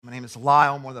is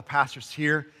Lisle. I'm one of the pastors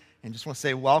here, and just want to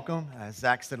say welcome. As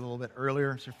Zach said a little bit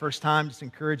earlier, it's your first time. Just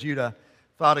encourage you to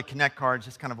fill out a Connect card. It's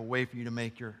just kind of a way for you to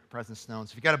make your presence known.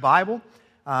 So if you've got a Bible,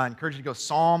 I encourage you to go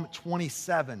Psalm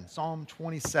 27. Psalm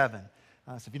 27.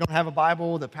 So if you don't have a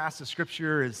Bible, the passage of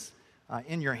Scripture is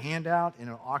in your handout, and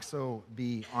it'll also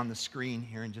be on the screen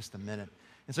here in just a minute.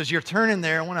 And so as you're turning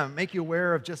there, I want to make you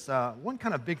aware of just one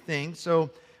kind of big thing. So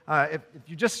if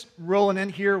you're just rolling in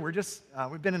here,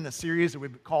 we've been in a series that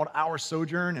we've called Our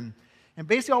Sojourn, and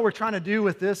basically all we're trying to do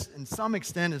with this, in some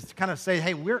extent, is to kind of say,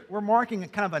 hey, we're marking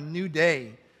kind of a new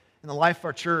day in the life of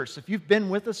our church. So if you've been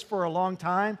with us for a long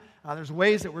time, there's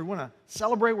ways that we want to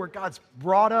celebrate where God's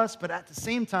brought us, but at the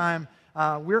same time,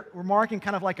 we're marking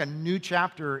kind of like a new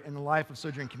chapter in the life of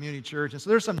Sojourn Community Church. And so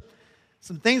there's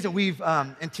some things that we've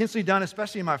intentionally done,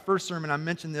 especially in my first sermon, I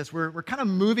mentioned this. We're kind of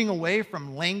moving away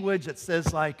from language that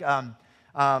says like kind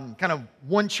of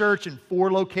one church in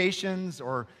 4 locations,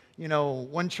 or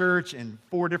one church in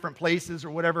 4 different places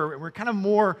or whatever. We're kind of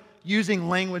more using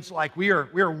language like we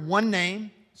are one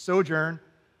name, Sojourn,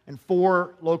 and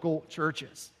 4 local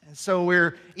churches. And so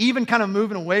we're even kind of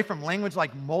moving away from language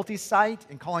like multi-site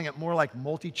and calling it more like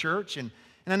multi-church. And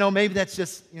I know maybe that's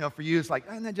just, for you, it's like,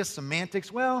 isn't that just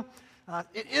semantics? Well,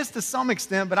 it is to some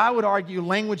extent, but I would argue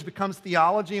language becomes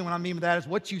theology, and what I mean by that is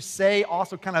what you say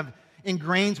also kind of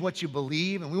ingrains what you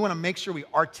believe, and we want to make sure we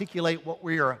articulate what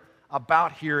we are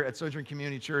about here at Sojourn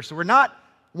Community Church. So we're not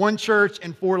one church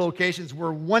in 4 locations.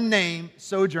 We're one name,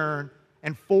 Sojourn,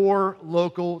 and 4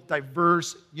 local,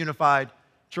 diverse, unified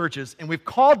churches, and we've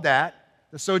called that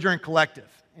the Sojourn Collective.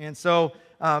 And so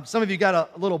some of you got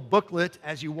a little booklet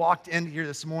as you walked in here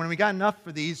this morning. We got enough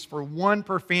for these for 1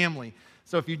 per family.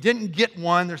 So if you didn't get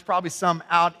one, there's probably some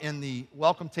out in the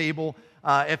welcome table.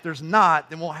 If there's not,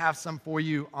 then we'll have some for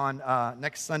you on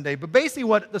next Sunday. But basically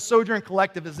what the Sojourn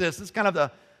Collective is this. This is kind of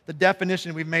the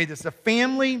definition we've made this. A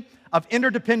family of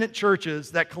interdependent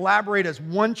churches that collaborate as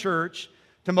one church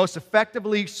to most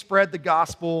effectively spread the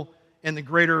gospel in the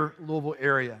greater Louisville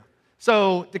area.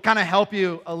 So to kind of help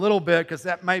you a little bit, because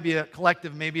that might be a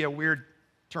collective, maybe a weird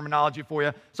terminology for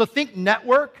you. So think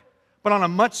network, but on a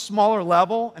much smaller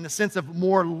level in the sense of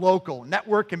more local.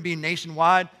 Network can be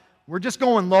nationwide. We're just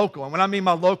going local. And when I mean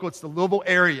by local, it's the Louisville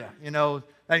area.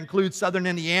 That includes southern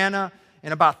Indiana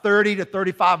and about 30 to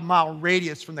 35-mile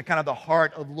radius from the kind of the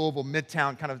heart of Louisville,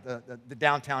 Midtown, kind of the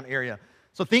downtown area.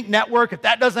 So think network. If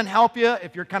that doesn't help you,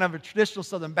 if you're kind of a traditional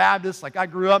Southern Baptist like I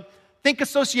grew up, think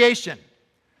association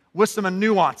with some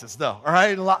nuances, though, all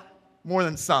right? A lot more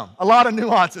than some. A lot of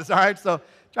nuances, all right? So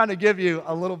trying to give you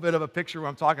a little bit of a picture of what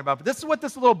I'm talking about. But this is what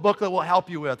this little booklet will help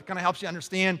you with. It kind of helps you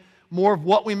understand more of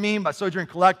what we mean by Sojourn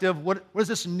Collective. What is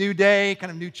this new day,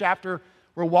 kind of new chapter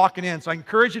we're walking in? So I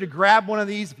encourage you to grab one of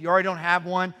these if you already don't have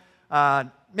one.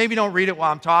 Maybe don't read it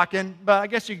while I'm talking, but I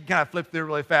guess you can kind of flip through it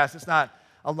really fast. It's not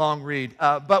a long read.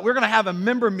 But we're going to have a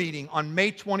member meeting on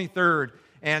May 23rd,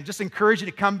 and just encourage you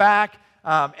to come back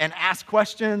and ask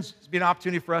questions. It's be an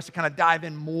opportunity for us to kind of dive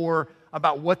in more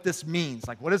about what this means.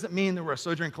 Like, what does it mean that we're a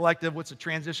Sojourn Collective? What's the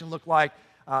transition look like?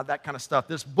 That kind of stuff.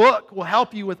 This book will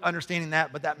help you with understanding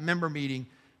that, but that member meeting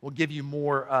will give you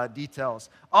more details.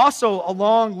 Also,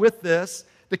 along with this,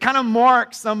 to kind of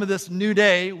mark some of this new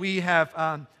day, we have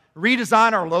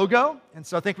redesigned our logo, and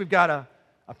so I think we've got a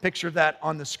picture of that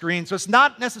on the screen. So it's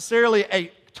not necessarily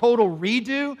a total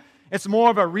redo, it's more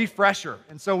of a refresher.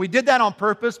 And so we did that on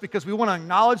purpose because we want to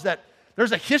acknowledge that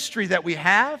there's a history that we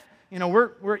have.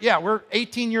 We're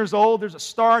 18 years old. There's a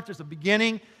start, there's a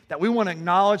beginning that we want to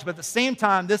acknowledge, but at the same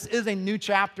time, this is a new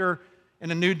chapter and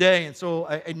a new day. And so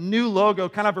a new logo,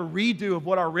 kind of a redo of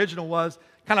what our original was,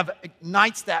 kind of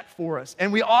ignites that for us.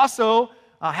 And we also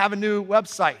have a new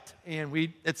website, and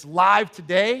it's live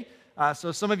today.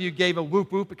 So some of you gave a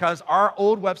whoop whoop because our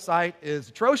old website is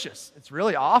atrocious. It's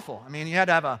really awful. I mean, you had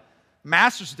to have a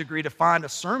master's degree to find a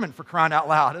sermon, for crying out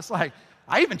loud. It's like,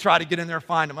 I even tried to get in there and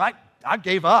find them. I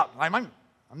gave up.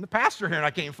 I'm the pastor here and I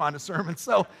can't even find a sermon.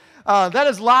 So that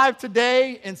is live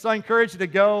today, and so I encourage you to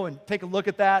go and take a look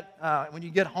at that when you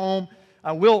get home.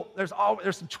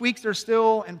 There's some tweaks that are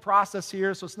still in process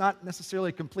here, so it's not necessarily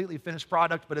a completely finished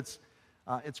product, but it's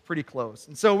pretty close.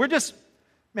 And so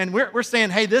we're saying,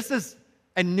 hey, this is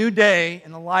a new day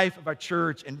in the life of our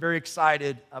church, and very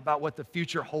excited about what the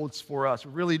future holds for us.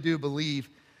 We really do believe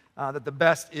that the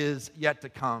best is yet to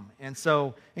come. And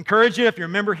so encourage you, if you're a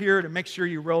member here, to make sure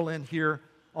you roll in here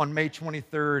on May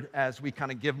 23rd as we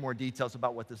kind of give more details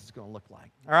about what this is going to look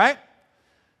like. All right?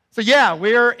 So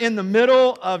we're in the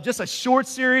middle of just a short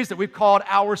series that we've called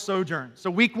Our Sojourn.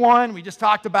 So week 1, we just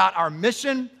talked about our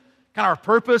mission, kind of our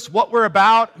purpose, what we're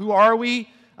about, who are we.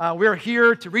 We're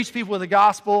here to reach people with the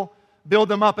gospel build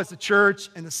them up as a church,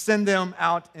 and to send them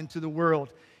out into the world.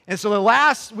 And so the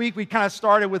last week, we kind of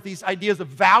started with these ideas of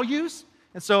values.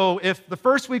 And so if the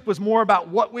first week was more about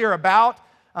what we are about,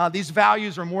 these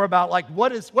values are more about like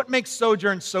what makes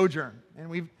Sojourn Sojourn. And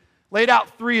we've laid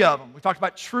out 3 of them. We talked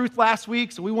about truth last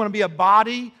week, so we want to be a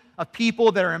body of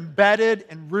people that are embedded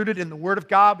and rooted in the Word of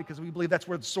God because we believe that's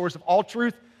where the source of all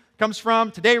truth comes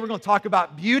from. Today we're going to talk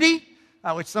about beauty,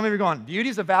 which some of you are going, beauty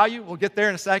is a value. We'll get there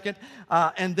in a second.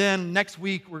 And then next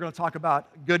week we're going to talk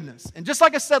about goodness. And just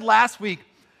like I said last week,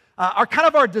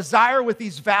 our desire with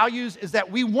these values is that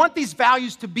we want these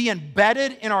values to be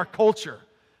embedded in our culture.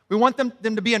 We want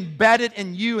them to be embedded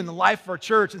in you, in the life of our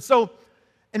church. And so,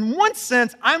 in one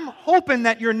sense, I'm hoping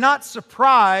that you're not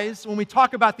surprised when we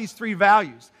talk about these 3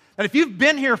 values. That if you've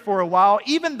been here for a while,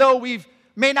 even though we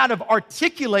may not have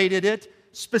articulated it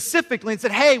specifically and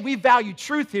said, hey, we value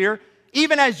truth here,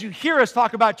 even as you hear us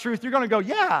talk about truth, you're going to go,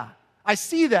 yeah, I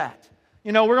see that.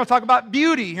 You know, we're going to talk about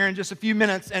beauty here in just a few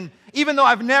minutes. And even though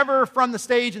I've never from the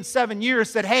stage in 7 years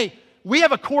said, hey, we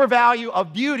have a core value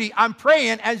of beauty, I'm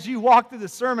praying as you walk through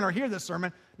this sermon or hear this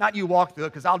sermon, not you walk through it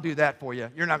because I'll do that for you.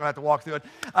 You're not going to have to walk through it.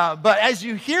 But as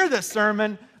you hear this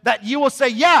sermon, that you will say,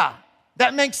 yeah,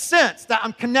 that makes sense, that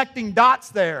I'm connecting dots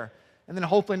there. And then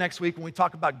hopefully next week when we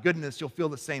talk about goodness, you'll feel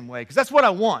the same way because that's what I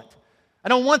want. I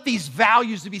don't want these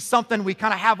values to be something we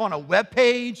kind of have on a web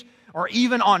page or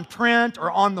even on print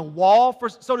or on the wall,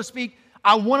 so to speak.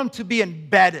 I want them to be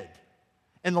embedded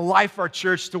in the life of our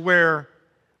church to where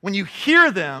when you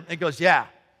hear them, it goes, yeah,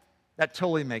 that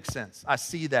totally makes sense. I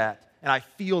see that, and I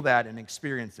feel that and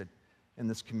experience it in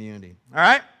this community. All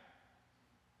right?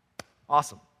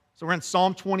 Awesome. So we're in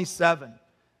Psalm 27,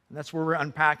 and that's where we're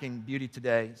unpacking beauty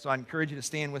today. So I encourage you to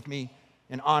stand with me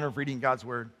in honor of reading God's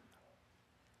Word.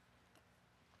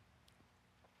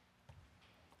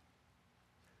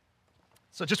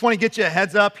 So just want to get you a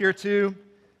heads up here too.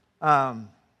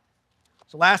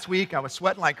 So last week I was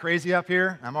sweating like crazy up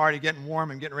here. I'm already getting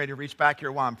warm and getting ready to reach back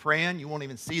here while I'm praying. You won't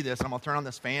even see this. I'm going to turn on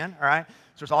this fan, all right?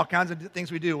 So there's all kinds of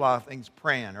things we do while things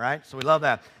praying, all right? So we love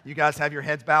that. You guys have your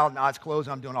heads bowed and eyes closed.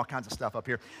 I'm doing all kinds of stuff up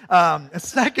here. A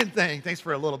second thing, thanks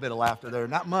for a little bit of laughter there.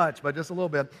 Not much, but just a little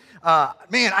bit.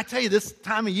 Man, I tell you, this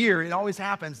time of year, it always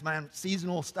happens, man.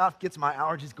 Seasonal stuff gets my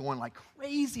allergies going like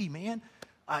crazy, man.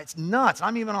 It's nuts.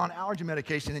 I'm even on allergy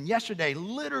medication. And yesterday,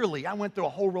 literally, I went through a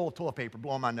whole roll of toilet paper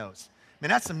blowing my nose. Man,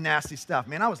 that's some nasty stuff.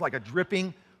 Man, I was like a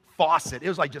dripping faucet. It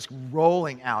was like just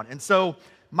rolling out. And so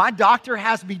my doctor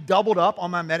has me doubled up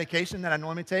on my medication that I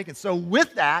normally take. And so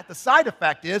with that, the side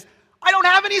effect is I don't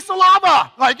have any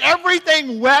saliva. Like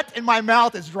everything wet in my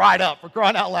mouth is dried up, for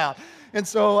crying out loud. And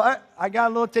so I got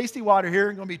a little tasty water here.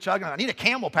 I'm going to be chugging on. I need a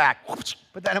Camel pack.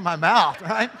 Put that in my mouth,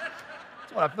 right?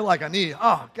 That's what I feel like I need.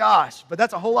 Oh, gosh. But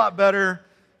that's a whole lot better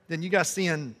than you guys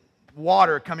seeing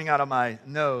water coming out of my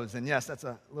nose. And yes, that's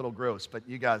a little gross, but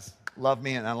you guys love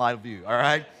me and I love you, all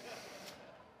right?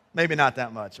 Maybe not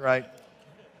that much, right?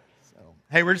 So,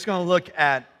 hey, we're just going to look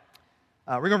at,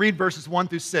 we're going to read verses 1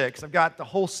 through 6. I've got the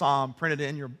whole psalm printed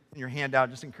in your handout.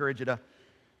 Just encourage you to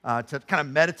kind of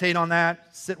meditate on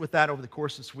that, sit with that over the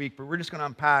course of this week. But we're just going to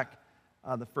unpack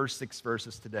the first 6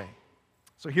 verses today.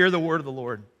 So hear the word of the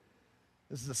Lord.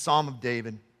 This is a psalm of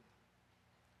David.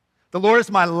 The Lord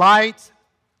is my light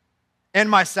and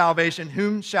my salvation.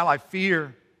 Whom shall I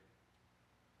fear?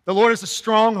 The Lord is the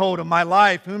stronghold of my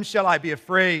life. Whom shall I be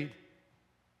afraid?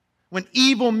 When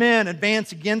evil men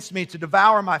advance against me to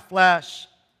devour my flesh,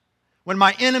 when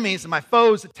my enemies and my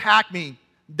foes attack me,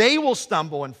 they will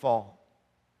stumble and fall.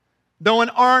 Though an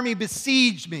army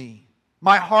besiege me,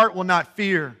 my heart will not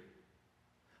fear.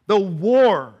 Though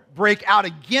war break out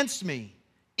against me,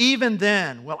 even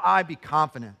then will I be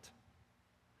confident.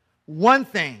 One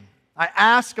thing I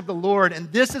ask of the Lord,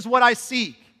 and this is what I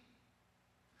seek,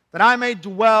 that I may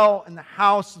dwell in the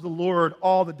house of the Lord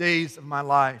all the days of my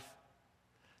life,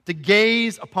 to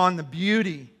gaze upon the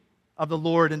beauty of the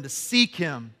Lord and to seek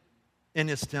Him in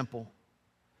His temple.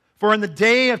 For in the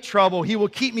day of trouble He will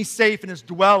keep me safe in His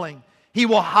dwelling. He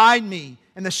will hide me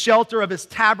in the shelter of His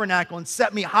tabernacle and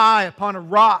set me high upon a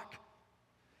rock.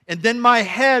 And then my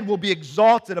head will be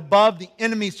exalted above the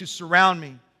enemies who surround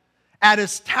me. At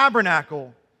His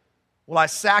tabernacle will I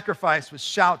sacrifice with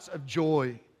shouts of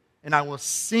joy, and I will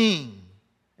sing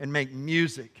and make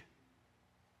music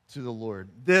to the Lord.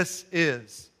 This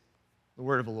is the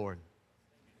word of the Lord.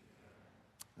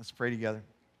 Let's pray together.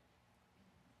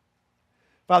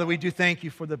 Father, we do thank You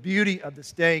for the beauty of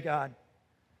this day, God.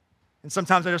 And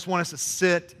sometimes I just want us to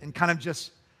sit and kind of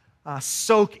just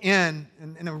soak in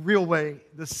a real way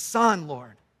the sun,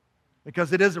 Lord,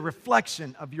 because it is a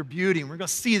reflection of Your beauty, and we're going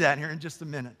to see that here in just a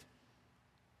minute.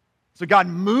 So God,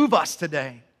 move us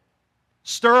today.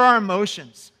 Stir our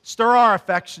emotions. Stir our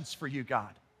affections for you,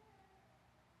 God.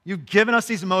 You've given us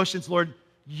these emotions, Lord.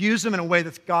 Use them in a way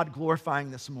that's God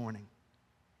glorifying this morning.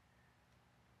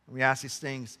 And we ask these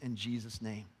things in Jesus'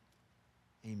 name.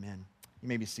 Amen. You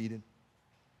may be seated.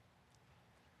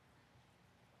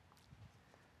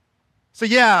 So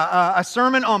a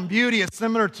sermon on beauty is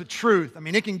similar to truth. I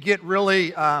mean, it can get really,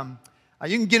 you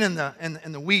can get in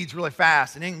the weeds really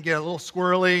fast, and it can get a little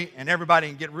squirrely, and everybody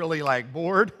can get really like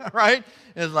bored, right?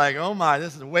 It's like, oh my,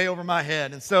 this is way over my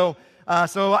head. And so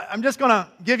I'm just going to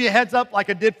give you a heads up like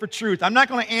I did for truth. I'm not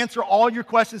going to answer all your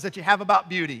questions that you have about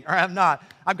beauty, or I'm not.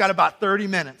 I've got about 30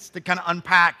 minutes to kind of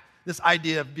unpack this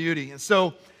idea of beauty. And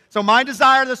so my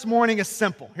desire this morning is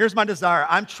simple. Here's my desire.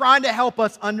 I'm trying to help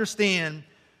us understand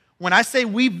when I say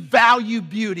we value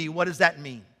beauty, what does that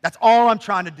mean? That's all I'm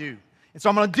trying to do. And so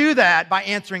I'm going to do that by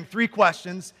answering 3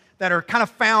 questions that are kind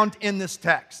of found in this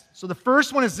text. So the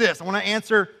first one is this. I want to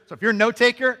answer, so if you're a note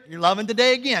taker, you're loving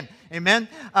today again. Amen.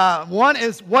 One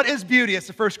is, what is beauty? It's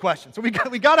the first question. So we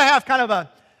got to have kind of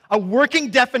a working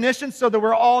definition so that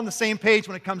we're all on the same page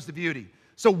when it comes to beauty.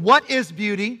 So what is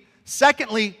beauty?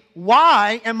 Secondly,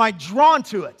 why am I drawn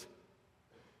to it?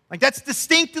 Like that's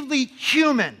distinctively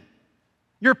human.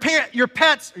 Your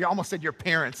pets, you almost said your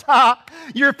parents.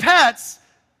 Your pets,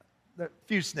 a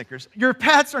few snickers. Your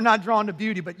pets are not drawn to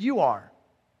beauty, but you are.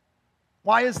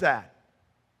 Why is that?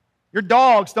 Your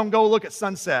dogs don't go look at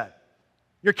sunset.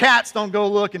 Your cats don't go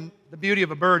look at the beauty of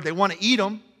a bird. They want to eat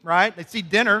them, right? They see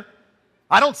dinner.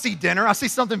 I don't see dinner. I see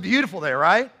something beautiful there,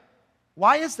 right?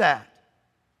 Why is that?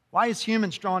 Why is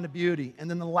humans drawn to beauty? And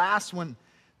then the last one,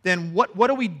 then what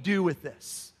do we do with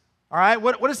this? All right,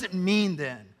 what does it mean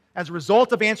then, as a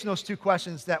result of answering those 2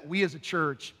 questions, that we as a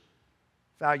church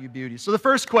value beauty? So the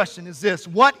first question is this: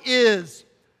 what is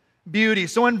beauty?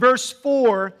 So in verse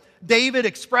 4, David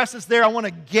expresses there, I want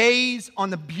to gaze on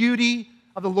the beauty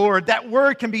of the Lord. That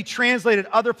word can be translated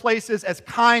other places as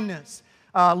kindness,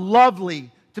 lovely,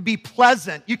 to be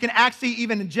pleasant. You can actually,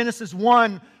 even in Genesis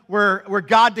 1, where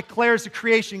God declares the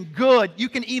creation good, you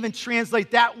can even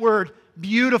translate that word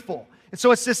beautiful. And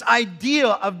so it's this idea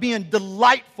of being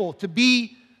delightful, to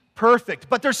be perfect.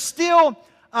 But there's still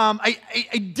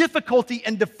a difficulty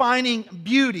in defining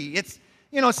beauty. It's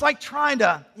like trying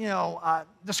to,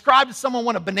 describe to someone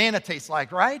what a banana tastes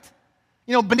like, right?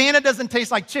 Banana doesn't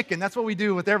taste like chicken. That's what we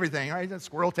do with everything, right? A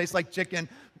squirrel tastes like chicken.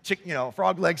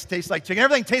 Frog legs taste like chicken.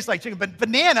 Everything tastes like chicken. But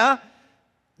banana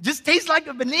just tastes like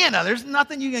a banana. There's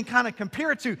nothing you can kind of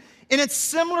compare it to. And it's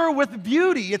similar with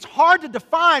beauty. It's hard to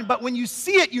define, but when you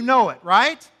see it, you know it,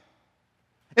 right?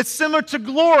 It's similar to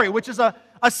glory, which is a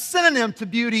synonym to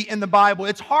beauty in the Bible.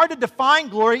 It's hard to define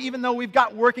glory, even though we've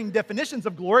got working definitions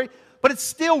of glory, but it's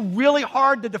still really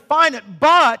hard to define it.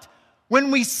 But when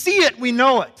we see it, we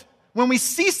know it. When we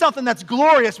see something that's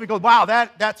glorious, we go, wow,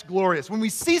 that's glorious. When we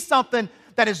see something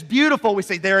that is beautiful, we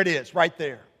say, there it is, right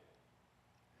there.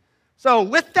 So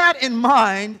with that in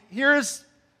mind, here's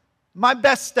my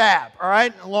best stab, all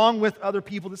right? Along with other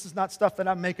people. This is not stuff that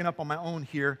I'm making up on my own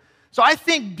here. So I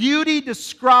think beauty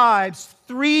describes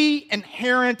 3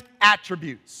 inherent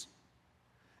attributes.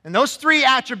 And those 3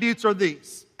 attributes are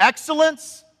these: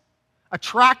 excellence,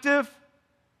 attractive,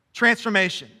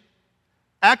 transformation.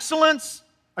 Excellence,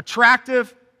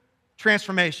 attractive,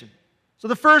 transformation. So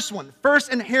the first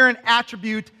inherent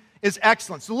attribute is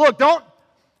excellence. So look, don't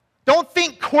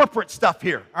think corporate stuff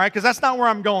here, all right? Because that's not where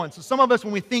I'm going. So some of us,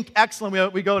 when we think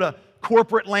excellent, we go to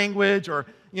corporate language, or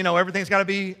everything's got to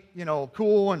be,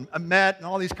 cool and met and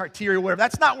all these criteria, whatever.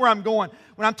 That's not where I'm going.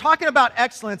 When I'm talking about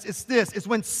excellence, it's this: is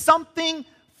when something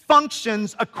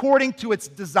functions according to its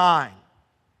design.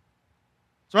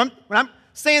 So when I'm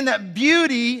saying that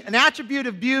beauty, an attribute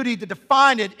of beauty, to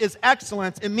define it, is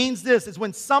excellence, it means this: is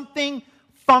when something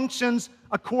functions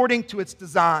according to its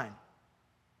design.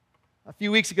 A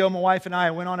few weeks ago, my wife and I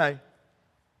went on a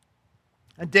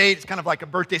date. It's kind of like a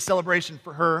birthday celebration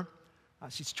for her.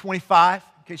 She's 25,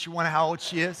 in case you wonder how old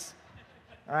she is.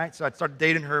 All right, so I started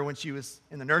dating her when she was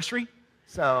in the nursery.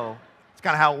 So it's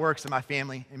kind of how it works in my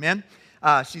family. Amen.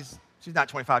 She's not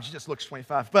 25. She just looks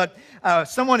 25. But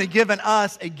someone had given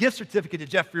us a gift certificate to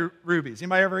Jeff Ruby's.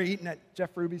 Anybody ever eaten at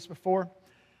Jeff Ruby's before?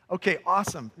 Okay,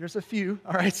 awesome. There's a few.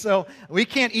 All right, so we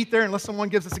can't eat there unless someone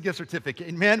gives us a gift certificate.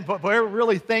 Amen. But we're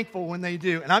really thankful when they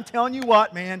do. And I'm telling you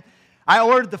what, man, I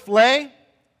ordered the filet,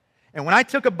 and when I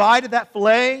took a bite of that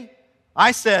filet,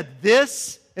 I said,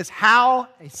 this is how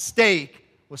a steak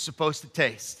was supposed to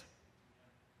taste.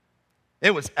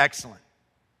 It was excellent.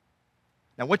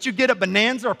 Now, what you get at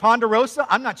Bonanza or Ponderosa,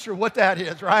 I'm not sure what that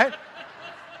is, right?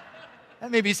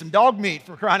 That may be some dog meat,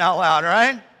 for crying out loud,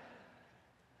 right?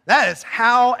 That is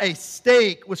how a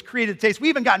steak was created to taste. We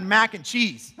even got mac and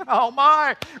cheese. Oh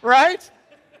my, right?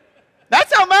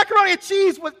 That's how macaroni and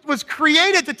cheese was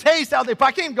created to taste. I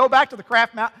can't even go back to the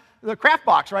Kraft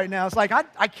box right now. It's like,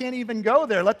 I can't even go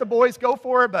there. Let the boys go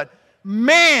for it. But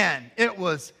man, it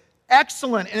was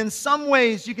excellent. And in some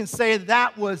ways, you can say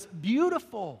that was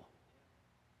beautiful.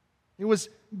 It was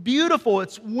beautiful.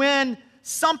 It's when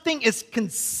something is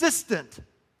consistent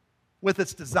with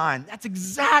its design. That's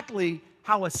exactly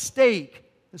how a steak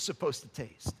is supposed to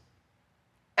taste.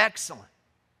 Excellent.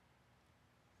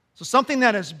 So something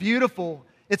that is beautiful,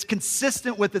 it's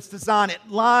consistent with its design.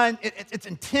 Its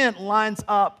intent lines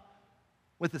up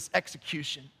with its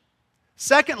execution.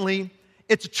 Secondly,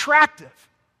 it's attractive.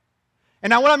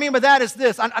 And now what I mean by that is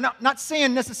this. I'm not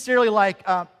saying necessarily like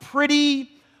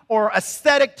pretty or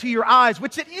aesthetic to your eyes,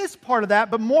 which it is part of that,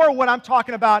 but more what I'm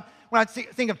talking about when I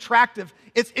think of attractive,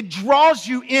 it draws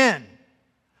you in.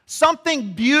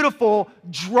 Something beautiful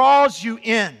draws you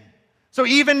in. So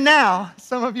even now,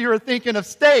 some of you are thinking of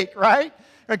steak, right?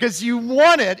 Because you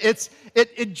want it.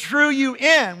 It drew you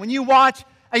in. When you watch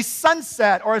a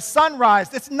sunset or a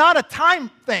sunrise, it's not a time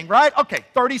thing, right? Okay,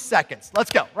 30 seconds.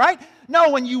 Let's go, right? No,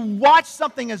 when you watch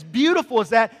something as beautiful as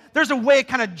that, there's a way it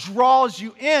kind of draws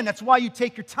you in. That's why you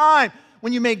take your time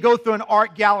when you may go through an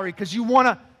art gallery, because you want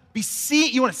to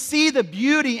see the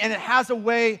beauty, and it has a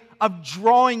way of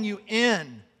drawing you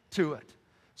in to it.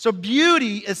 So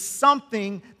beauty is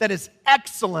something that is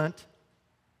excellent,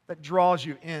 that draws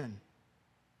you in.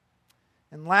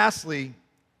 And lastly,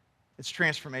 it's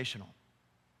transformational.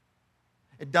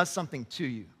 It does something to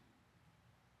you.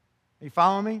 Are you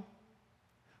following me?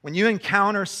 When you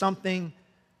encounter something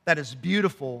that is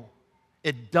beautiful,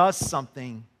 it does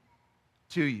something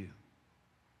to you.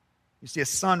 You see a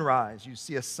sunrise, you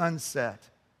see a sunset.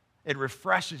 It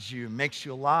refreshes you, makes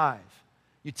you alive.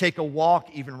 You take a walk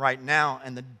even right now,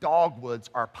 and the dogwoods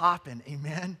are popping.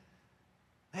 Amen?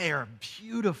 They are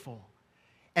beautiful.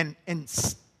 And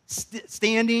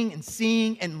standing and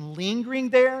seeing and lingering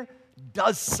there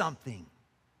does something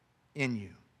in you.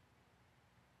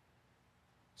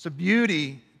 So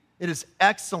beauty, it is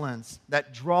excellence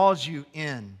that draws you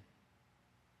in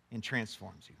and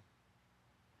transforms you.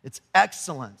 It's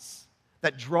excellence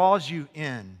that draws you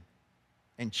in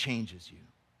and changes you.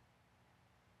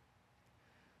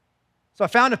 So I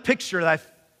found a picture that I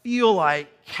feel like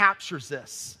captures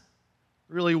this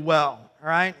really well, all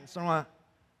right? So I want to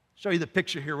show you the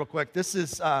picture here real quick. This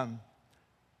is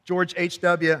George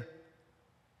H.W.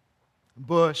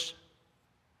 Bush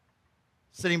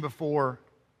sitting before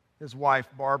his wife,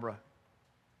 Barbara,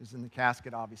 who's in the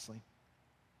casket, obviously.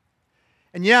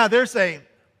 And yeah, there's a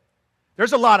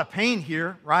lot of pain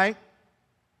here, right?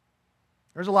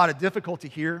 There's a lot of difficulty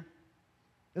here.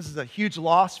 This is a huge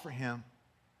loss for him.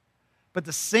 But at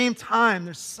the same time,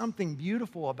 there's something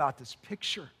beautiful about this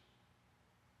picture.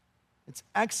 It's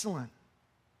excellent.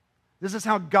 This is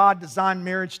how God designed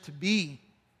marriage to be.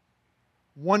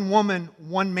 One woman,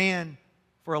 one man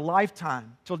for a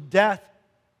lifetime, till death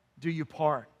do you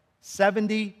part.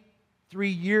 73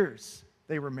 years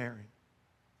they were married.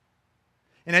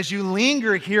 And as you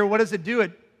linger here, what does it do?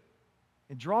 It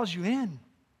draws you in.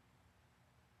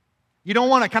 You don't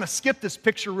want to kind of skip this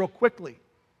picture real quickly.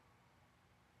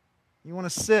 You want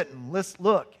to sit and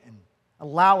look and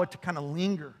allow it to kind of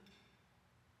linger.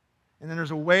 And then there's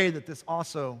a way that this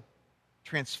also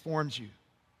transforms you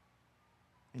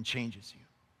and changes you.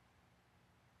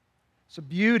 So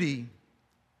beauty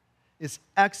is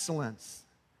excellence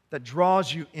that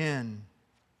draws you in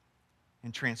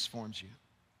and transforms you.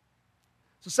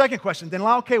 So second question, then,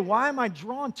 okay, why am I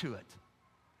drawn to it?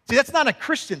 See, that's not a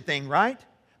Christian thing, right?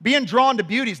 Being drawn to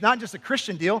beauty is not just a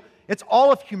Christian deal. It's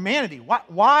all of humanity.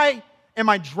 Why am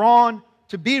I drawn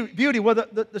to beauty? Well,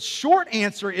 the short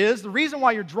answer is the reason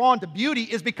why you're drawn to beauty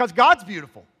is because God's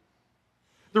beautiful.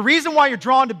 The reason why you're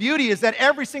drawn to beauty is that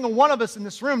every single one of us in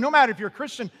this room, no matter if you're a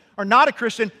Christian or not a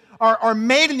Christian, are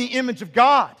made in the image of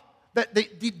God. That the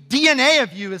DNA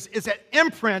of you is an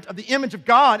imprint of the image of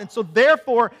God. And so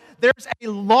therefore, there's a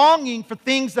longing for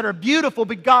things that are beautiful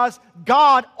because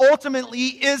God ultimately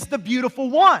is the beautiful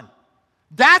one.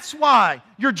 That's why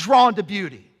you're drawn to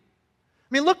beauty.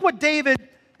 I mean, look what David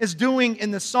is doing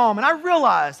in this psalm. And I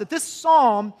realize that this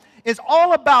psalm is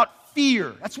all about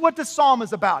fear. That's what this psalm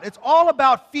is about. It's all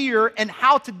about fear and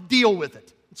how to deal with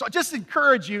it. So I just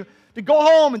encourage you to go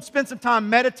home and spend some time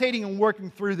meditating and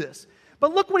working through this.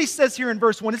 But look what he says here in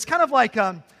verse 1. It's kind of like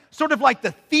sort of like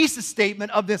the thesis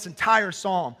statement of this entire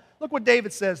psalm. Look what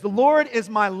David says. The Lord is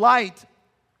my light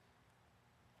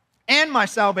and my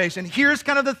salvation. Here's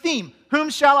kind of the theme. Whom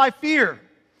shall I fear?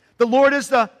 The Lord is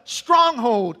the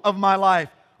stronghold of my life.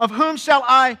 of whom shall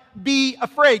I be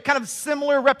afraid? Kind of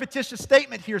similar repetitious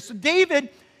statement here. So David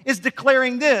is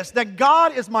declaring this, that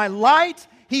God is my light,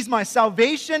 He's my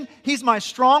salvation, He's my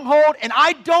stronghold, and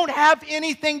I don't have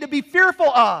anything to be fearful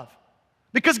of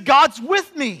because God's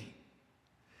with me.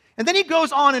 And then he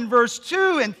goes on in verse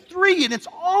 2 and 3, and it's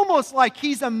almost like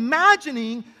he's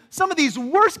imagining some of these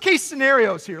worst-case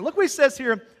scenarios here. Look what he says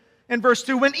here in verse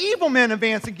 2. When evil men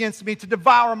advance against me to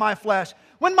devour my flesh,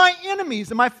 when my enemies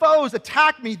and my foes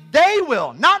attack me, they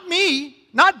will, not me,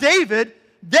 not David,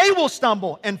 they will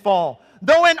stumble and fall.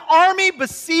 Though an army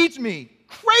besiege me,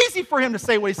 crazy for him to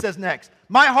say what he says next,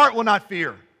 my heart will not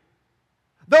fear.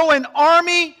 Though an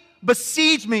army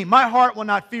besiege me, my heart will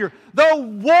not fear. Though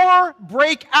war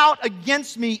break out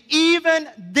against me, even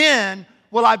then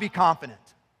will I be confident.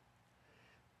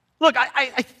 Look,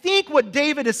 I think what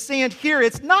David is saying here,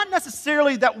 it's not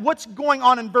necessarily that what's going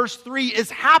on in verse 3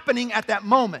 is happening at that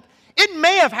moment. It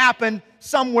may have happened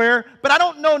somewhere, but I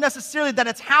don't know necessarily that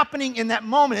it's happening in that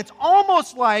moment. It's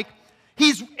almost like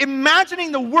he's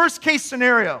imagining the worst case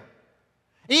scenario.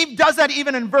 He does that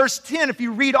even in verse 10. If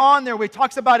you read on there, where he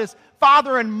talks about his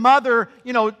father and mother,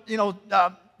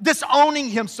 disowning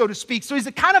him, so to speak. So he's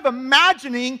kind of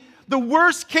imagining the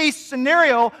worst case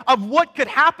scenario of what could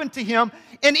happen to him.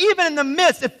 And even in the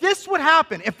midst, if this would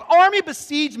happen, if army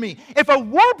besiege me, if a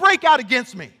war break out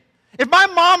against me, if my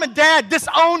mom and dad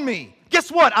disown me,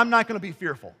 guess what? I'm not going to be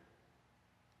fearful.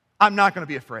 I'm not going to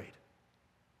be afraid.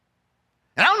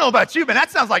 And I don't know about you, but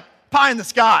that sounds like pie in the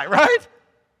sky, right?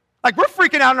 Like we're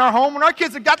freaking out in our home when our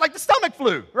kids have got like the stomach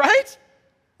flu, right?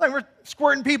 Like we're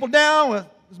squirting people down with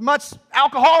as much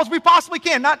alcohol as we possibly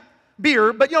can. Not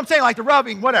beer, but you know what I'm saying, like the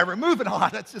rubbing, whatever. Moving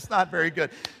on. That's just not very good.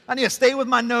 I need to stay with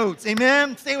my notes.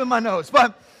 Amen? Stay with my notes.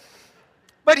 But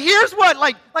here's what,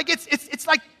 it's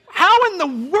like, how in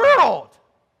the world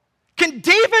can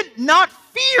David not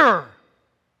fear?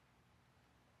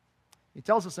 He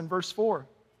tells us in verse 4.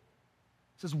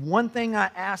 He says, one thing I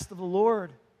asked of the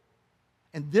Lord,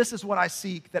 and this is what I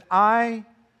seek, that I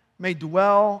may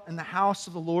dwell in the house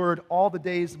of the Lord all the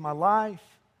days of my life,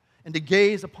 and to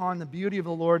gaze upon the beauty of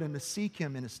the Lord and to seek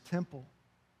Him in His temple.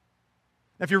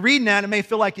 Now, if you're reading that, it may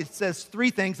feel like it says three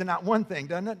things and not one thing,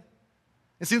 doesn't it?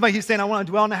 It seems like he's saying, I want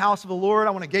to dwell in the house of the Lord, I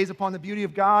want to gaze upon the beauty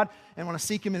of God, and I want to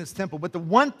seek Him in His temple. But the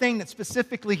one thing that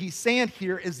specifically he's saying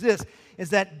here is this, is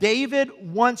that David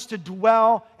wants to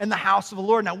dwell in the house of the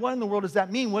Lord. Now, what in the world does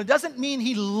that mean? Well, it doesn't mean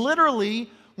he literally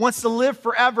wants to live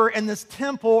forever in this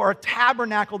temple or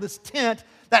tabernacle, this tent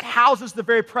that houses the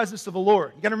very presence of the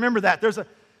Lord. You got to remember that.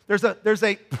 There's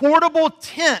a portable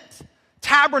tent,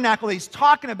 tabernacle that he's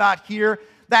talking about here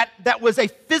that was a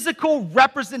physical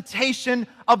representation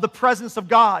of the presence of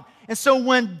God. And so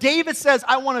when David says,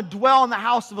 I want to dwell in the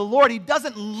house of the Lord, he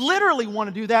doesn't literally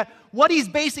want to do that. What he's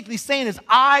basically saying is,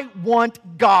 I want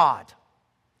God.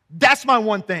 That's my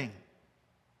one thing.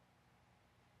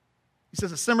 He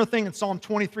says a similar thing in Psalm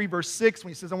 23, verse 6,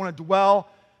 when he says, I want to dwell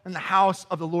in the house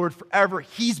of the Lord forever.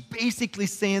 He's basically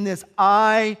saying this,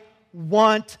 I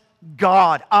want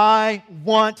God. I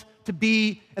want to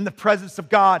be in the presence of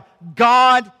God.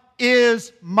 God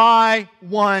is my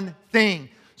one thing.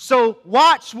 So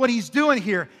watch what he's doing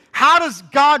here. How does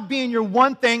God being your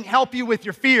one thing help you with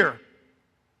your fear?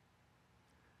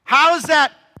 How does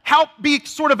that help be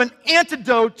sort of an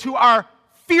antidote to our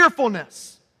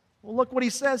fearfulness? Well, look what he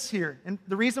says here. And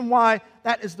the reason why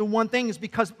that is the one thing is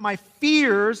because my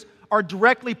fears are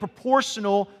directly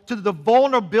proportional to the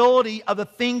vulnerability of the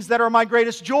things that are my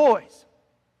greatest joys.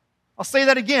 I'll say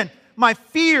that again. My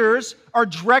fears are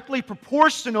directly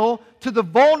proportional to the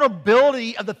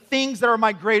vulnerability of the things that are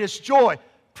my greatest joy.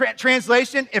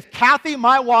 Translation, if Kathy,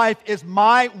 my wife, is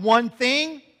my one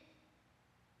thing,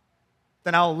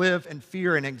 then I'll live in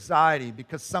fear and anxiety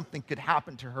because something could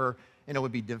happen to her and it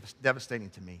would be devastating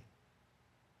to me.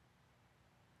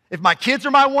 If my kids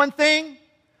are my one thing,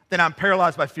 then I'm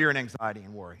paralyzed by fear and anxiety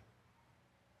and worry.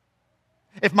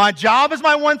 If my job is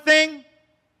my one thing,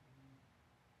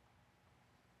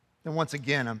 then once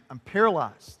again, I'm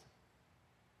paralyzed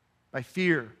by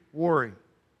fear, worry,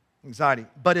 anxiety.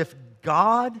 But if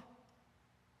God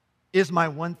is my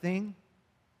one thing,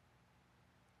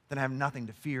 then I have nothing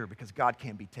to fear because God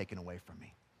can't be taken away from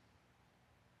me.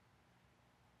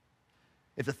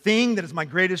 If the thing that is my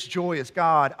greatest joy is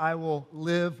God, I will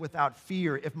live without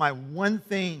fear. If my one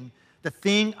thing, the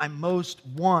thing I most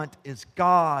want is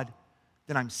God,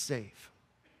 then I'm safe.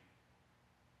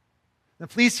 Now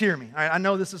please hear me. I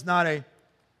know this is not a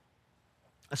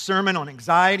sermon on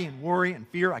anxiety and worry and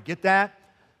fear. I get that.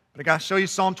 But I got to show you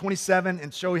Psalm 27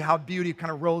 and show you how beauty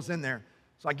kind of rolls in there.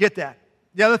 So I get that.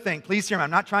 The other thing, please hear me.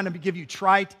 I'm not trying to give you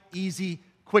trite, easy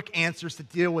quick answers to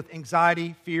deal with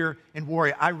anxiety, fear, and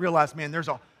worry. I realize, man,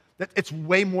 it's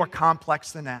way more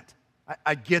complex than that.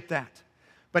 I get that.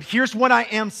 But here's what I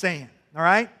am saying, all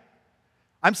right?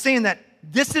 I'm saying that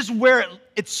this is where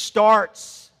it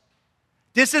starts.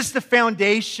 This is the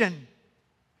foundation.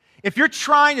 If you're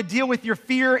trying to deal with your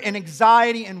fear and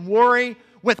anxiety and worry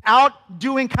without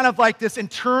doing kind of like this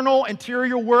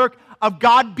interior work of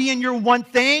God being your one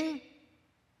thing,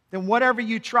 then whatever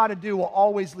you try to do will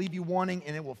always leave you wanting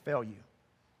and it will fail you.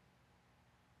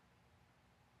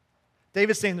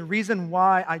 David's saying the reason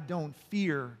why I don't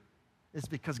fear is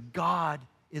because God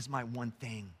is my one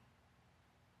thing.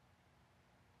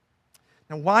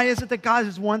 Now, why is it that God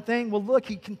is one thing? Well, look,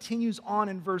 he continues on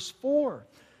in verse 4.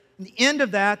 In the end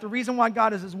of that, the reason why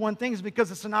God is his one thing is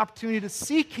because it's an opportunity to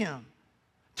seek him,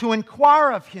 to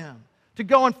inquire of him, to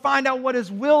go and find out what his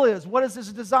will is, what is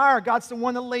his desire. God's the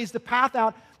one that lays the path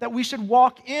out that we should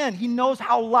walk in. He knows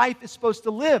how life is supposed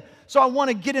to live. So I want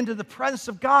to get into the presence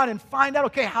of God and find out,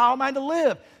 okay, how am I to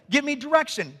live? Give me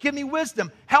direction. Give me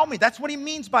wisdom. Help me. That's what he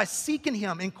means by seeking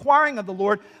him, inquiring of the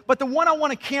Lord. But the one I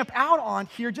want to camp out on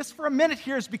here just for a minute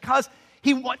here is because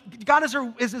God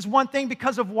is his one thing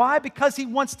because of why? Because he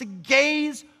wants to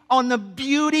gaze on the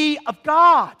beauty of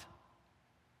God.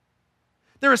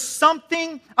 There is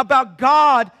something about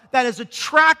God that is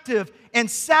attractive and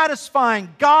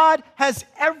satisfying. God has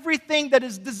everything that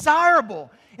is desirable.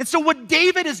 And so what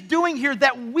David is doing here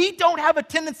that we don't have a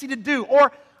tendency to do,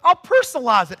 or I'll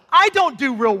personalize it, I don't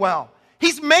do real well.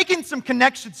 He's making some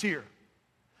connections here.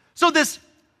 So this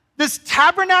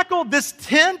tabernacle, this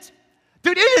tent,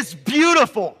 dude, it is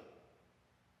beautiful.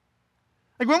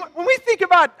 Like when we think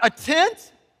about a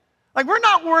tent, like we're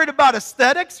not worried about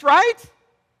aesthetics, right?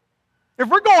 If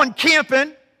we're going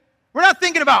camping, we're not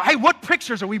thinking about, hey, what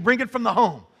pictures are we bringing from the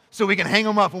home so we can hang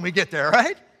them up when we get there,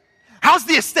 right? How's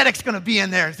the aesthetics going to be in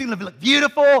there? Is it going to look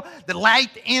beautiful, the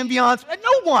light, the ambiance?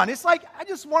 No one. It's like, I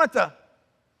just wanted to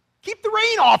keep the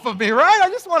rain off of me, right? I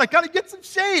just want to kind of get some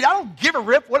shade. I don't give a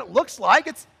rip what it looks like.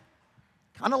 It's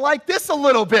kind of like this a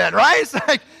little bit, right? It's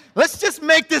like, let's just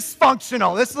make this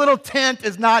functional. This little tent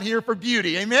is not here for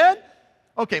beauty, amen?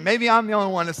 Okay, maybe I'm the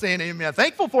only one that's saying amen.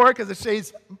 Thankful for it because it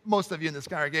shades most of you in this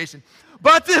congregation.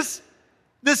 But this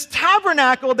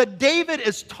tabernacle that David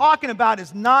is talking about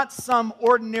is not some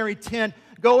ordinary tent.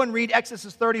 Go and read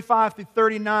Exodus 35 through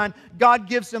 39. God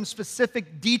gives them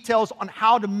specific details on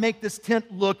how to make this tent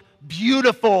look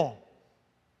beautiful.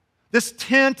 This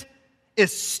tent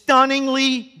is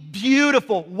stunningly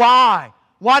beautiful. Why?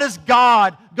 Why does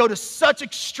God go to such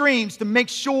extremes to make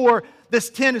sure this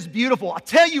tent is beautiful? I'll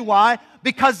tell you why.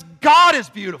 Because God is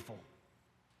beautiful.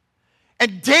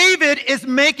 And David is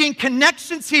making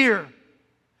connections here.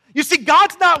 You see,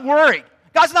 God's not worried.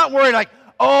 God's not worried like,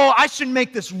 oh, I should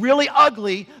make this really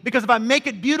ugly because if I make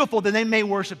it beautiful, then they may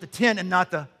worship the tent and not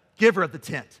the giver of the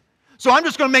tent. So I'm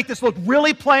just going to make this look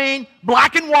really plain,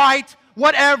 black and white,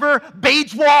 whatever,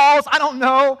 beige walls, I don't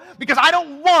know, because I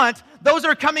don't want those that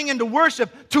are coming into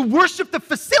worship to worship the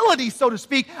facility, so to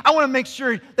speak. I want to make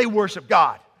sure they worship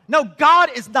God. No,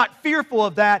 God is not fearful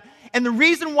of that. And the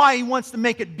reason why he wants to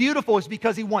make it beautiful is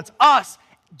because he wants us,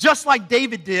 just like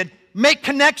David did, make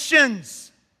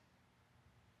connections.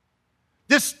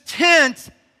 This tent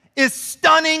is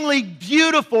stunningly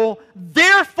beautiful.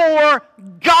 Therefore,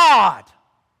 God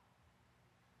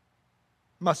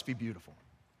must be beautiful.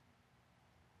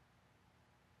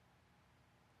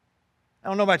 I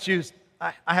don't know about you.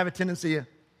 I have a tendency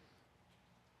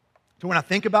to when I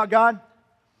think about God,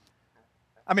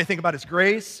 I may think about his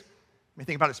grace. I may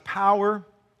think about his power.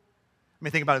 I may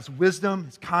think about his wisdom,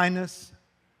 his kindness,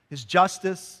 his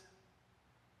justice,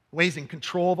 the way he's in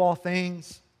control of all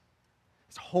things,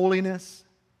 his holiness.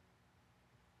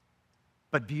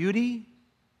 But beauty,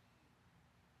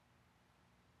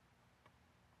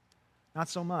 not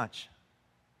so much.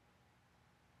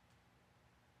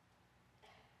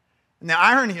 And the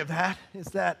irony of that is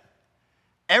that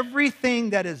everything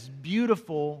that is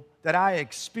beautiful that I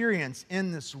experience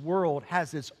in this world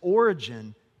has its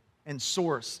origin and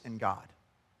source in God.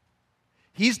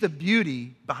 He's the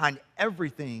beauty behind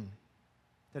everything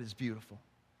that is beautiful.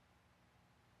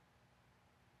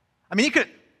 I mean,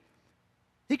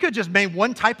 he could just made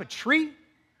one type of tree.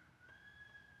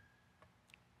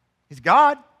 He's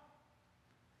God.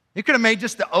 He could have made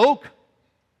just the oak.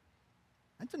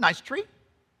 That's a nice tree.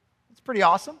 It's pretty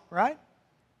awesome, right?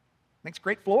 Makes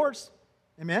great floors.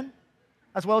 Amen?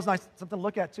 As well as nice, something to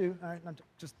look at too. All right, I'm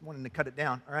just wanting to cut it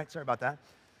down. All right, sorry about that.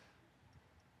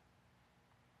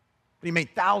 But he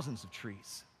made thousands of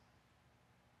trees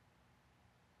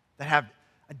that have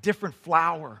a different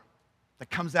flower that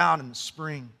comes out in the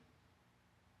spring.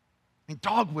 mean,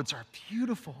 dogwoods are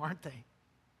beautiful, aren't they?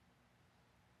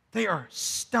 They are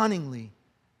stunningly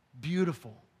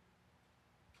beautiful.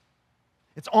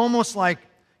 It's almost like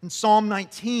in Psalm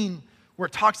 19, where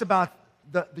it talks about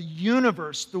the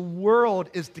universe, the world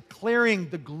is declaring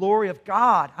the glory of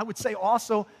God. I would say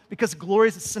also, because glory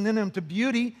is a synonym to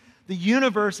beauty, the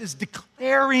universe is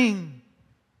declaring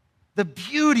the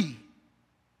beauty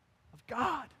of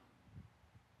God.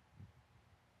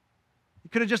 You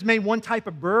could have just made one type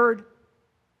of bird.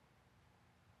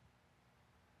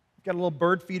 We've got a little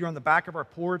bird feeder on the back of our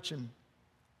porch, and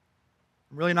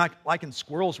I'm really not liking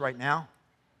squirrels right now.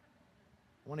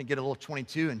 I want to get a little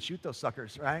 .22 and shoot those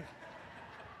suckers, right?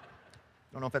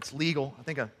 Don't know if that's legal. I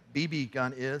think a BB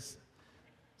gun is.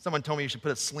 Someone told me you should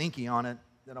put a slinky on it.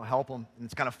 That'll help them, and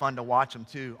it's kind of fun to watch them,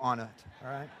 too, on it, all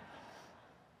right?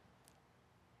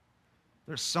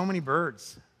 There's so many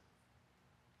birds.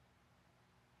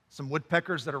 Some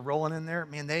woodpeckers that are rolling in there.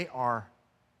 Man, they are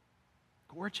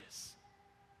gorgeous,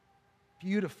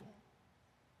 beautiful.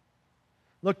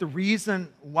 Look, the reason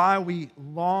why we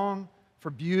long for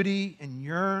beauty and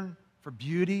yearn for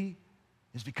beauty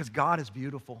is because God is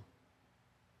beautiful.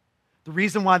 The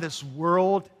reason why this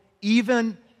world,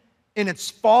 even in its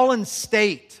fallen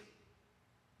state,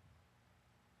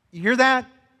 you hear that?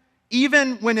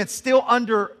 Even when it's still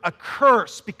under a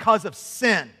curse because of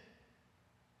sin,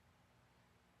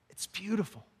 it's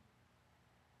beautiful.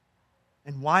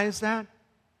 And why is that?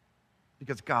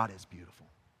 Because God is beautiful.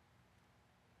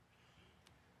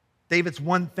 David's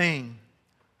one thing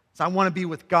is, I want to be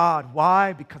with God.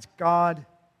 Why? Because God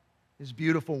is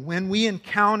beautiful. When we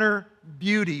encounter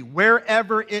beauty,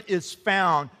 wherever it is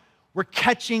found, we're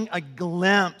catching a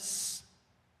glimpse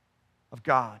of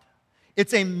God.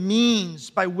 It's a means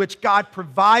by which God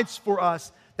provides for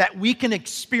us that we can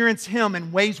experience Him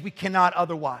in ways we cannot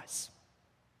otherwise.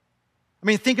 I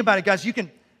mean, think about it, guys. You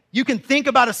can think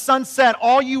about a sunset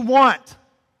all you want.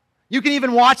 You can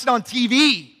even watch it on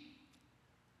TV.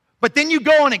 But then you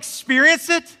go and experience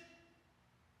it,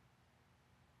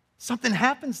 something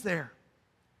happens there.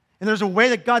 And there's a way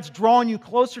that God's drawing you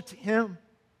closer to Him.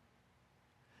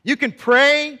 You can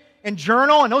pray and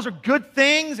journal, and those are good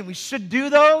things, and we should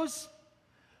do those.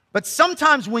 But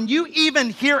sometimes when you even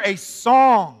hear a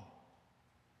song,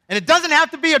 and it doesn't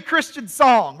have to be a Christian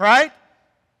song, right?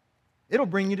 It'll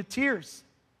bring you to tears.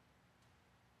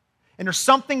 And there's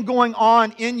something going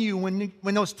on in you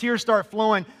when those tears start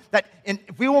flowing, that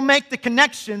if we will make the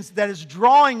connections that is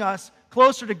drawing us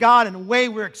closer to God in a way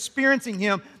we're experiencing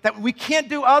Him that we can't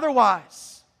do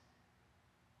otherwise.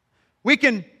 We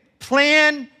can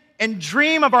plan and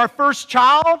dream of our first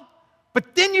child,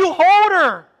 but then you hold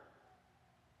her.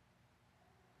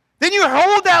 Then you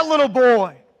hold that little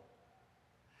boy.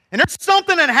 And there's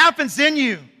something that happens in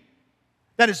you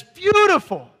that is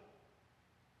beautiful.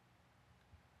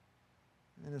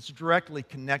 And it's directly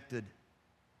connected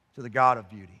to the God of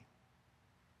beauty.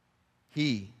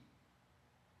 He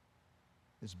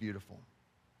is beautiful.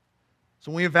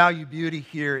 So when we value beauty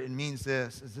here, it means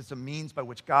this, is it's a means by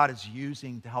which God is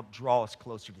using to help draw us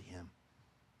closer to Him.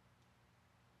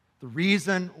 The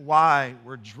reason why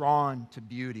we're drawn to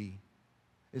beauty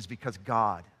is because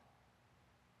God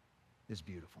is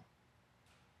beautiful.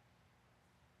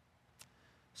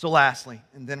 So lastly,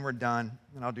 and then we're done,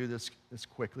 and I'll do this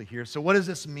quickly here. So what does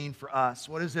this mean for us?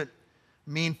 What does it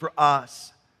mean for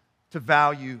us to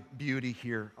value beauty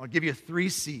here? I'll give you 3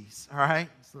 C's, all right?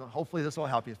 So hopefully this will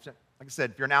help you. Like I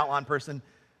said, if you're an outline person,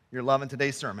 you're loving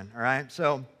today's sermon, all right?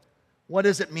 So what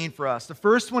does it mean for us? The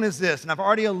first one is this, and I've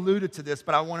already alluded to this,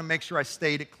 but I want to make sure I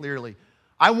state it clearly.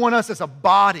 I want us as a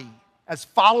body, as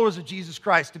followers of Jesus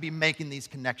Christ, to be making these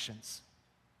connections.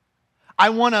 I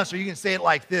want us, or you can say it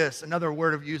like this, another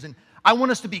word of using, I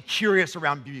want us to be curious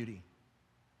around beauty.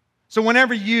 So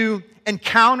whenever you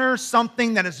encounter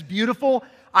something that is beautiful,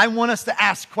 I want us to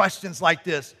ask questions like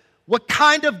this. What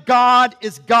kind of God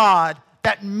is God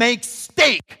that makes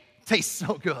steak taste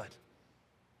so good?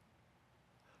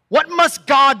 What must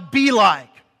God be like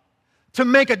to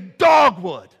make a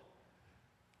dogwood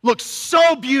look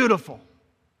so beautiful?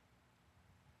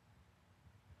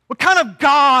 What kind of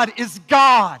God is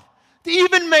God to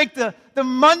even make the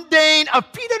mundane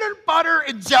of peanut butter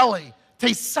and jelly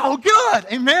taste so good?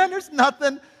 Amen? There's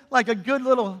nothing like a good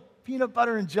little peanut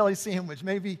butter and jelly sandwich.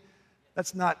 Maybe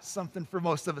that's not something for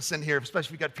most of us in here, especially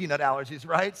if we got peanut allergies,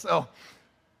 right?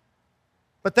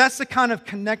 But that's the kind of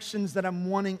connections that I'm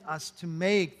wanting us to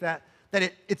make, that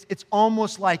it's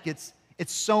almost like it's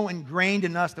so ingrained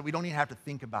in us that we don't even have to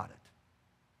think about it.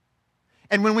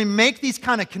 And when we make these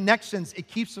kind of connections, it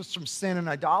keeps us from sin and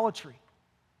idolatry.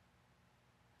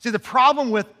 See, the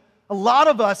problem with a lot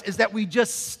of us is that we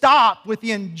just stop with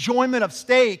the enjoyment of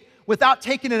steak without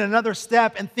taking it another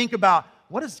step and think about,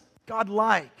 what is God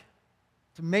like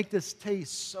to make this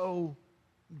taste so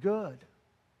good?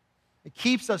 It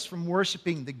keeps us from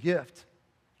worshiping the gift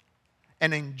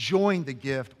and enjoying the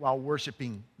gift while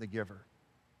worshiping the giver.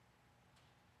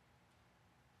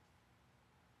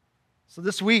 So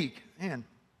this week, man,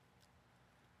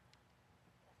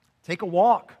 take a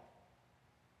walk.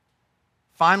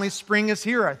 Finally, spring is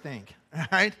here, I think, all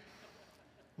right?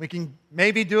 We can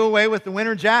maybe do away with the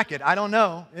winter jacket. I don't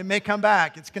know. It may come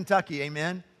back. It's Kentucky,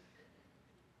 amen?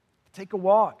 Take a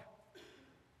walk.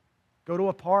 Go to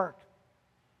a park.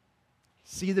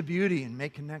 See the beauty and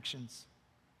make connections.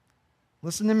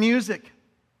 Listen to music.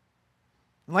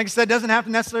 And like I said, it doesn't have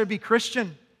to necessarily be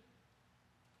Christian.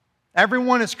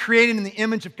 Everyone is created in the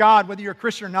image of God, whether you're a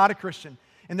Christian or not a Christian.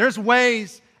 And there's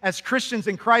ways as Christians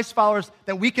and Christ followers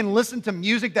that we can listen to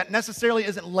music that necessarily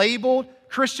isn't labeled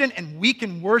Christian, and we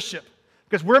can worship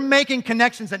because we're making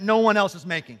connections that no one else is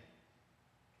making.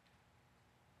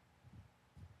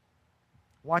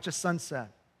 Watch a sunset.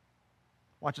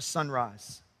 Watch a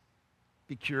sunrise.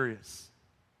 Be curious.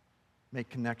 Make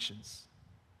connections.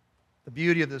 The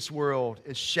beauty of this world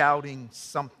is shouting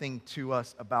something to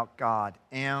us about God.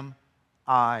 Am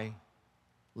I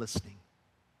listening?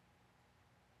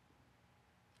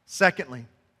 Secondly,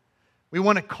 we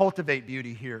want to cultivate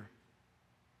beauty here.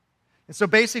 And so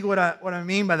basically what I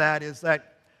mean by that is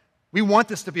that we want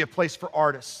this to be a place for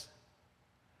artists.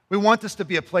 We want this to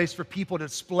be a place for people to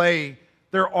display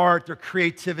their art, their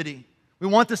creativity. We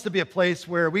want this to be a place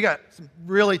where we got some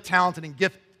really talented and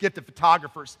gifted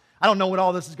photographers. I don't know what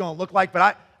all this is going to look like,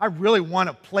 but I really want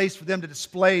a place for them to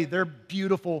display their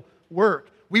beautiful work.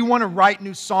 We want to write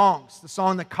new songs. The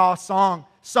song that Ka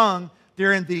sung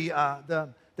during the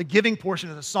giving portion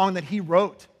of the song that he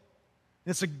wrote.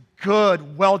 It's a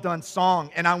good, well-done song,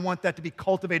 and I want that to be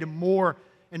cultivated more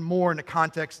and more in the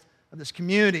context of this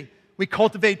community. We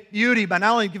cultivate beauty by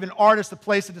not only giving artists a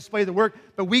place to display the work,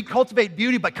 but we cultivate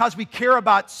beauty because we care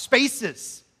about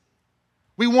spaces.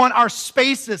 We want our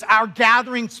spaces, our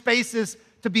gathering spaces,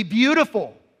 to be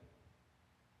beautiful.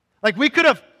 Like we could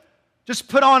have just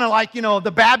put on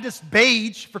the Baptist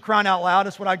beige, for crying out loud.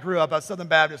 That's what I grew up. I was Southern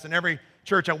Baptist, and every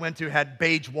church I went to had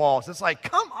beige walls. It's like,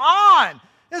 come on,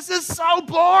 this is so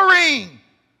boring.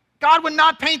 God would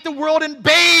not paint the world in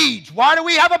beige. Why do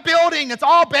we have a building that's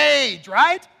all beige,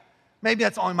 right? Maybe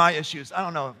that's only my issues. I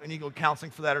don't know if I need to go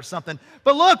counseling for that or something.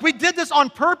 But look, we did this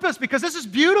on purpose because this is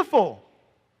beautiful.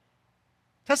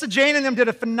 Tessa Jane and them did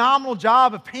a phenomenal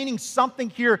job of painting something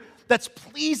here that's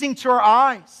pleasing to our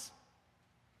eyes.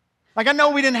 Like, I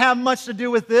know we didn't have much to do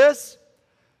with this,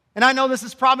 and I know this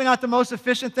is probably not the most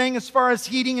efficient thing as far as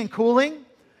heating and cooling,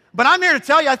 but I'm here to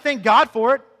tell you I thank God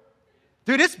for it.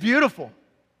 Dude, it's beautiful.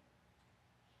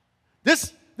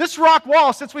 This rock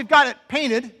wall, since we've got it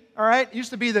painted, all right, it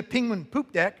used to be the penguin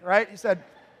poop deck, right? He said,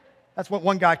 that's what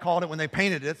one guy called it when they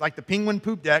painted it. It's like the penguin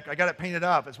poop deck. I got it painted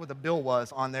up. It's what the bill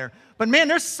was on there. But man,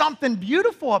 there's something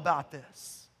beautiful about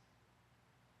this.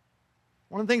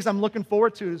 One of the things I'm looking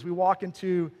forward to as we walk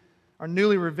into our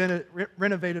newly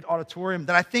renovated auditorium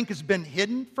that I think has been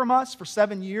hidden from us for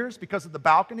 7 years because of the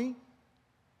balcony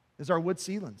is our wood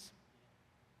ceilings.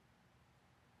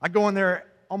 I go in there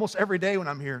almost every day when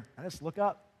I'm here. I just look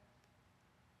up.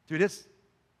 Dude, it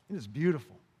is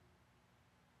beautiful.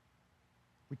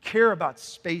 We care about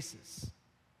spaces.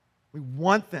 We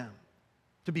want them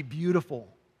to be beautiful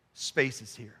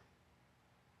spaces here.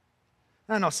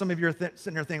 I know some of you are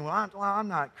sitting there thinking, well, I'm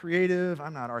not creative,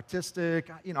 I'm not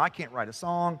artistic, I can't write a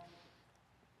song,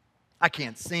 I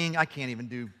can't sing, I can't even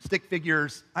do stick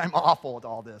figures, I'm awful at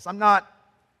all this. I'm not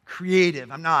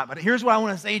creative, I'm not. But here's what I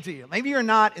want to say to you. Maybe you're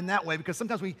not in that way because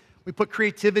sometimes we put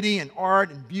creativity and art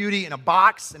and beauty in a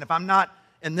box, and if I'm not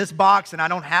in this box and I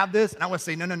don't have this, and I want to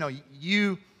say, no,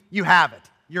 you have it.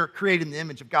 You're created in the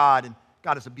image of God, and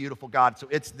God is a beautiful God, so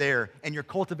it's there, and you're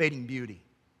cultivating beauty.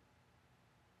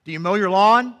 Do you mow your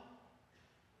lawn?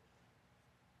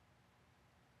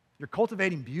 You're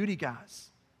cultivating beauty, guys.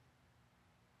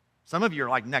 Some of you are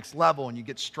like next level and you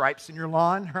get stripes in your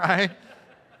lawn, right?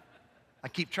 I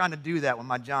keep trying to do that with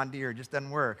my John Deere. It just doesn't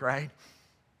work, right?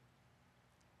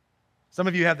 Some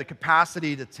of you have the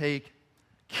capacity to take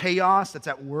chaos that's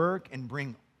at work and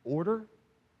bring order.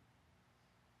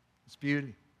 It's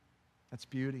beauty. That's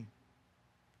beauty.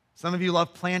 Some of you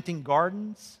love planting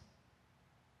gardens.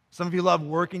 Some of you love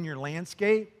working your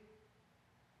landscape.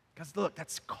 Because look,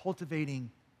 that's cultivating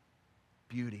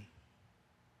beauty.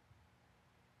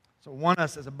 So I want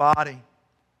us as a body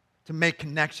to make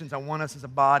connections. I want us as a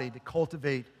body to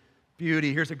cultivate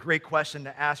beauty. Here's a great question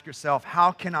to ask yourself.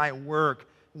 How can I work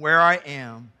where I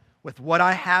am with what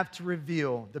I have to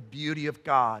reveal the beauty of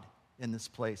God in this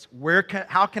place?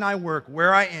 How can I work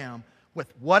where I am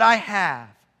with what I have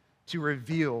to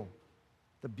reveal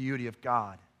the beauty of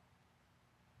God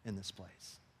in this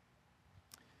place?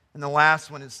 And the last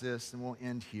one is this, and we'll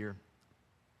end here.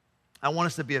 I want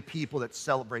us to be a people that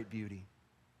celebrate beauty.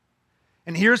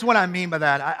 And here's what I mean by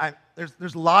that.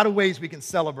 There's a lot of ways we can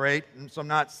celebrate, and so I'm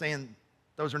not saying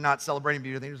those are not celebrating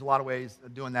beauty. I think there's a lot of ways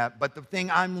of doing that. But the thing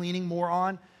I'm leaning more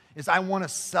on is I want to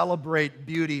celebrate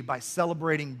beauty by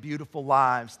celebrating beautiful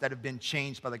lives that have been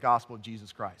changed by the gospel of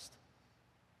Jesus Christ.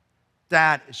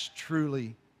 That is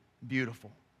truly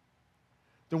beautiful.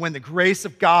 That when the grace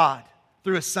of God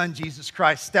through His Son Jesus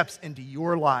Christ steps into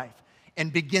your life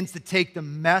and begins to take the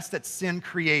mess that sin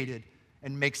created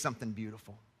and make something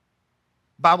beautiful.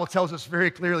 The Bible tells us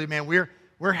very clearly, man,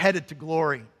 we're headed to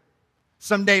glory.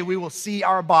 Someday we will see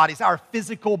our bodies, our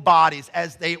physical bodies,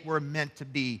 as they were meant to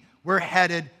be. We're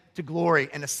headed to glory.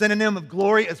 And a synonym of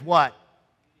glory is what?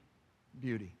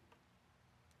 Beauty.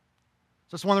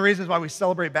 So it's one of the reasons why we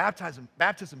celebrate baptism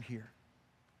here.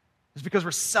 It's because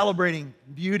we're celebrating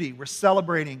beauty. We're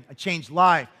celebrating a changed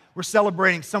life. We're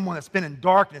celebrating someone that's been in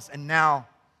darkness and now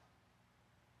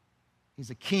he's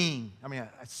a king.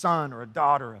 A son or a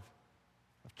daughter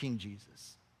of King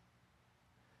Jesus.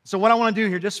 So what I want to do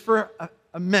here, just for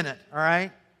a minute, all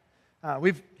right?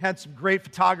 We've had some great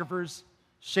photographers,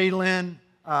 Shaylin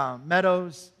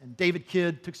Meadows and David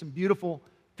Kidd took some beautiful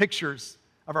pictures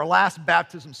of our last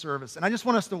baptism service. And I just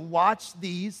want us to watch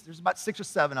these. There's about 6 or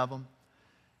 7 of them.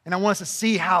 And I want us to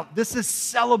see how this is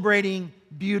celebrating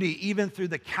beauty even through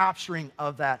the capturing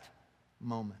of that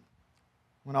moment.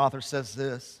 One author says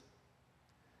this: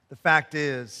 the fact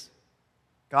is,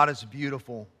 God is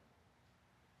beautiful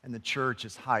and the church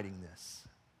is hiding this.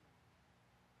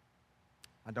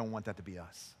 I don't want that to be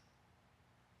us.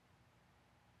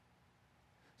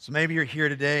 So maybe you're here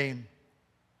today and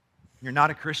you're not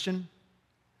a Christian,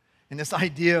 and this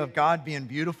idea of God being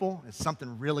beautiful is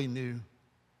something really new.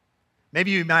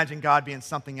 Maybe you imagine God being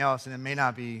something else, and it may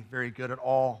not be very good at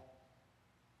all.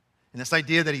 And this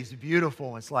idea that He's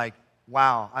beautiful, it's like,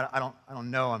 wow, I don't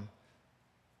know. I'm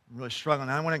really struggling.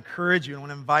 And I want to encourage you, I want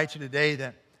to invite you today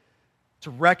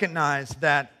to recognize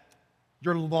that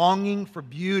your longing for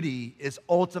beauty is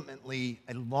ultimately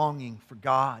a longing for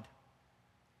God.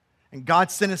 And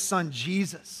God sent His Son,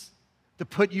 Jesus, to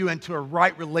put you into a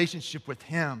right relationship with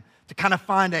Him, to kind of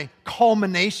find a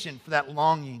culmination for that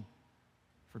longing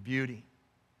for beauty.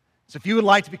 So if you would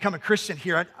like to become a Christian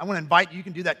here, I want to invite you. You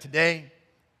can do that today.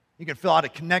 You can fill out a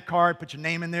Connect card, put your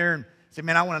name in there, and say,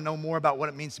 man, I want to know more about what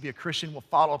it means to be a Christian. We'll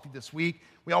follow up with you this week.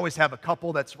 We always have a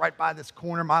couple that's right by this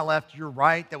corner, my left, your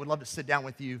right, that would love to sit down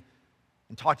with you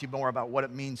and talk to you more about what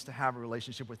it means to have a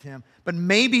relationship with Him. But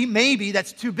maybe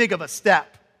that's too big of a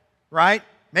step, right?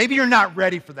 Maybe you're not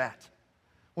ready for that.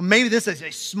 Well, maybe this is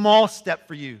a small step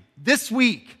for you. This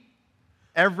week,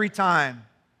 every time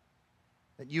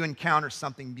that you encounter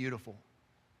something beautiful,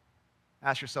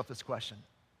 ask yourself this question: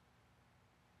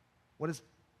 what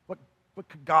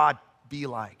could God be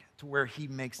like to where He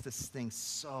makes this thing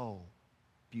so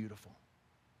beautiful?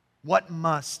 What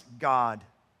must God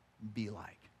be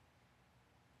like?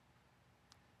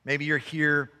 Maybe you're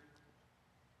here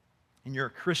and you're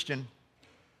a Christian,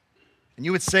 and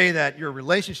you would say that your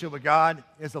relationship with God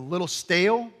is a little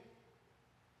stale,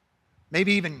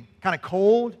 maybe even kind of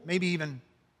cold, maybe even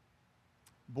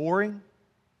boring.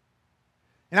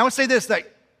 And I would say this, that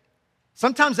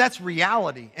sometimes that's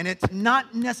reality, and it's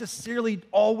not necessarily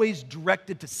always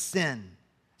directed to sin.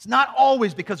 It's not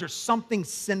always because there's something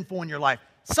sinful in your life.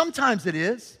 Sometimes it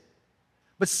is,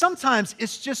 but sometimes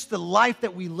it's just the life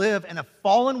that we live in a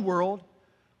fallen world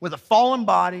with a fallen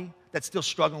body that's still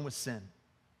struggling with sin.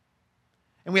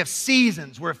 And we have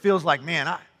seasons where it feels like,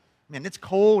 man, it's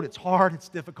cold, it's hard, it's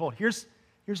difficult. Here's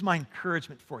my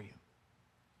encouragement for you.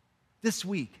 This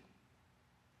week,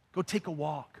 go take a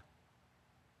walk.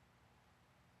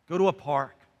 Go to a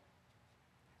park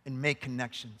and make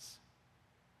connections.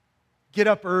 Get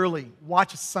up early,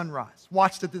 watch a sunrise.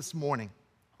 Watched it this morning.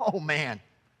 Oh man,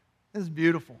 this is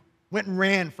beautiful. Went and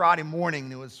ran Friday morning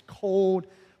and it was cold,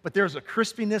 but there was a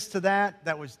crispiness to that.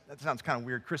 That sounds kind of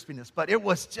weird, crispiness, but it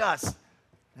was just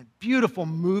a beautiful,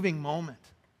 moving moment.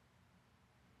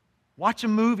 Watch a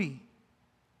movie.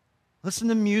 Listen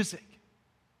to music.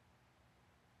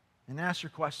 And ask your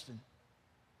question: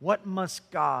 what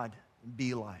must God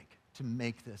be like to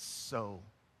make this so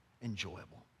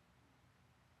enjoyable?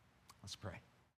 Let's pray.